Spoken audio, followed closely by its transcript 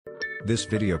This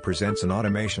video presents an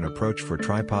automation approach for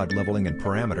tripod leveling and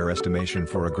parameter estimation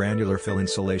for a granular fill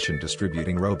insulation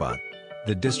distributing robot.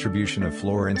 The distribution of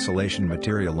floor insulation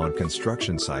material on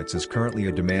construction sites is currently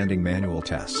a demanding manual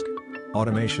task.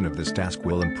 Automation of this task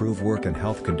will improve work and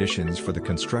health conditions for the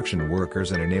construction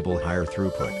workers and enable higher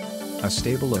throughput. A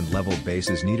stable and level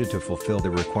base is needed to fulfill the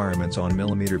requirements on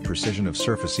millimeter precision of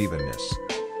surface evenness.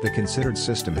 The considered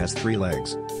system has 3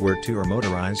 legs, where 2 are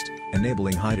motorized,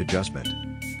 enabling height adjustment.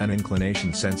 An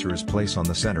inclination sensor is placed on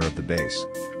the center of the base.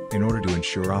 In order to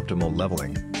ensure optimal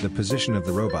leveling, the position of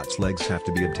the robot's legs have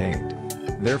to be obtained.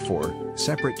 Therefore,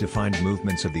 separate defined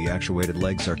movements of the actuated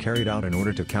legs are carried out in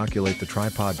order to calculate the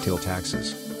tripod tilt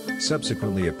axis.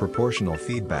 Subsequently, a proportional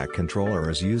feedback controller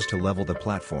is used to level the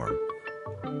platform.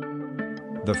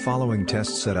 The following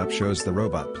test setup shows the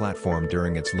robot platform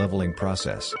during its leveling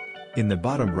process. In the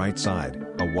bottom right side,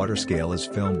 a water scale is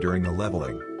filmed during the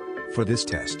leveling. For this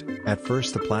test, at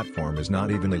first the platform is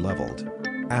not evenly leveled.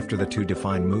 After the 2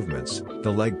 defined movements,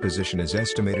 the leg position is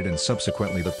estimated and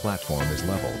subsequently the platform is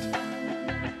leveled.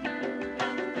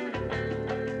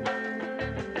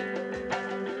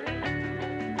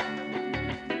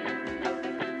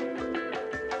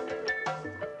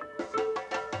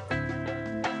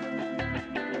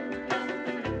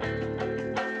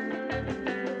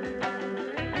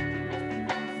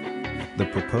 The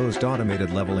proposed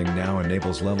automated leveling now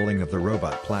enables leveling of the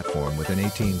robot platform within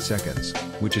 18 seconds,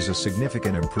 which is a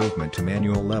significant improvement to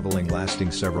manual leveling lasting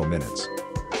several minutes.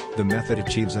 The method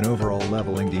achieves an overall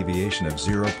leveling deviation of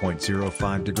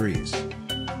 0.05 degrees.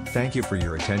 Thank you for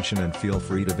your attention and feel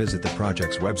free to visit the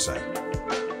project's website.